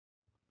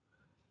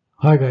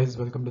Hi guys,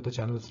 welcome to the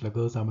channel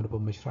Sluggers. I'm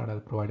Anupam Mishra and I'll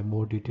provide a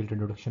more detailed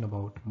introduction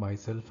about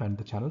myself and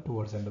the channel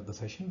towards the end of the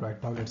session.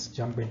 Right now, let's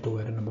jump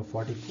into error number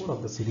 44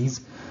 of the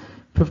series,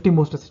 50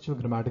 most essential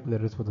grammatical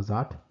errors for the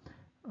XAT.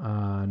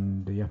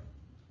 And yeah.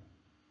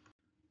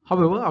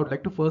 However, I would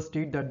like to first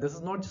state that this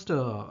is not just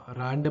a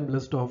random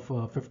list of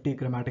 50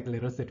 grammatical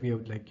errors that we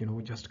have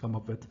just come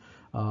up with.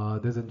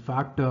 There's in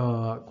fact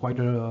quite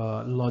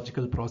a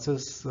logical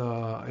process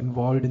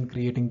involved in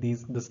creating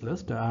this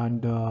list,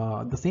 and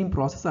the same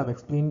process I've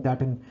explained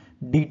that in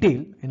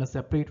detail in a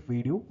separate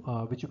video,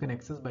 which you can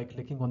access by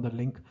clicking on the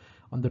link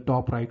on the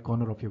top right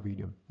corner of your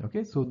video.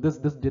 Okay, so this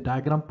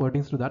diagram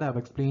pertains to that. I've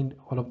explained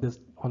all of this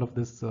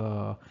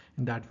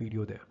in that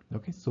video there.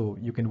 Okay, so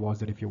you can watch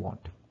that if you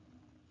want.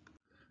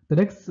 The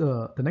next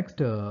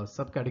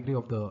subcategory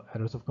of the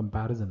errors of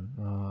comparison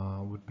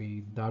would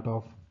be that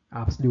of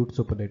absolute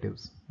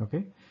superlatives.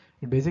 Okay,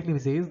 it basically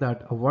says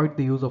that avoid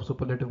the use of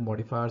superlative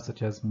modifiers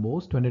such as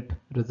most when it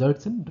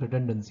results in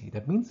redundancy.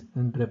 That means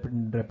in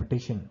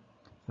repetition.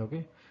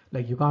 Okay,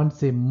 like you can't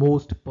say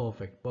most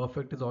perfect.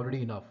 Perfect is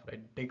already enough,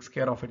 right? It takes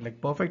care of it. Like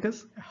perfect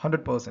is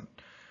 100%.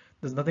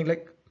 There's nothing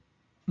like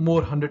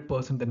more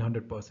 100% than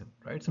 100%,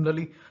 right?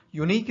 Similarly,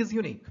 unique is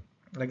unique.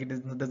 Like it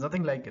is, there's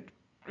nothing like it.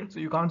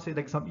 So you can't say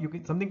like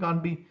something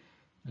can't be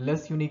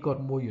less unique or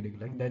more unique.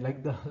 Like the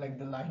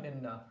line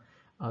in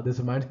this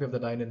reminds me of the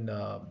line in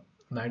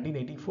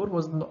 1984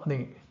 was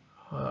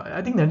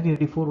I think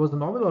 1984 was the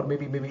novel, or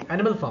maybe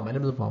Animal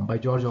Farm by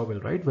George Orwell,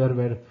 right?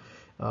 Where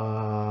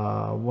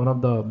one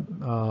of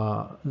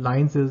the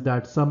lines is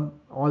that some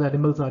all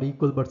animals are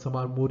equal, but some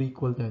are more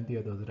equal than the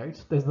others, right?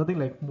 So there's nothing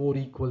like more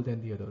equal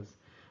than the others.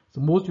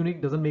 So most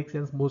unique doesn't make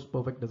sense. Most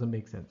perfect doesn't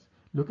make sense.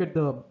 Look at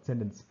the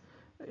sentence.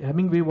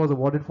 Hemingway was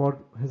awarded for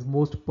his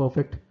most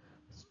perfect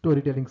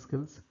storytelling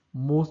skills.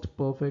 Most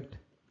perfect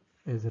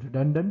is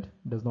redundant,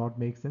 does not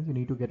make sense. You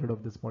need to get rid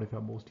of this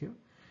modifier most here.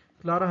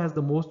 Clara has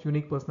the most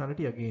unique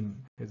personality, again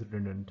is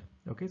redundant.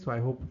 Okay, so I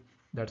hope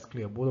that's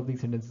clear. Both of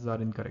these sentences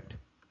are incorrect.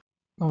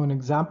 Now an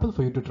example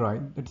for you to try.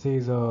 It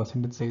says a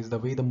sentence says the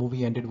way the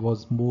movie ended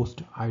was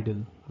most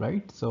ideal,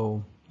 right?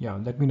 So yeah,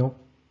 let me know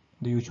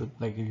the usual.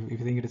 Like if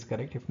you think it is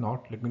correct. If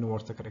not, let me know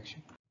what's the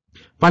correction.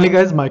 Finally,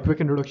 guys, my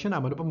quick introduction.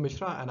 I'm Anupam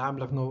Mishra and I'm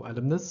Lucknow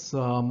alumnus.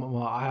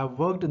 I have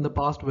worked in the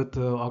past with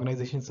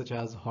organizations such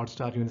as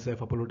Hotstar,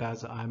 UNICEF, Apollo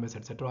TAS, IMS,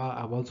 etc.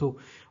 I've also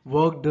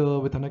worked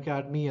with an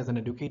academy as an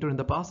educator in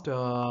the past,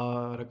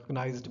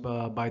 recognized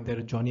by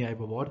their Johnny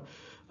Ive Award.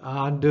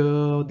 And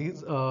I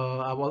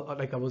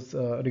was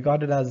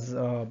regarded as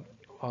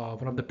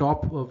one of the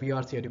top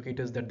VRC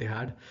educators that they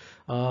had.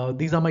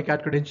 These are my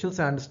CAT credentials,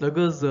 and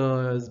Sluggers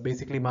is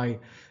basically my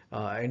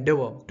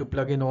endeavor to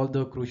plug in all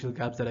the crucial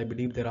gaps that I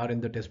believe there are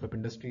in the test prep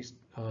industry,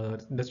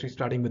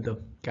 starting with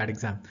the CAT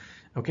exam.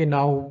 Okay,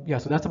 now, yeah,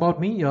 so that's about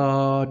me.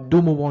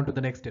 Do move on to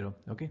the next era.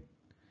 Okay.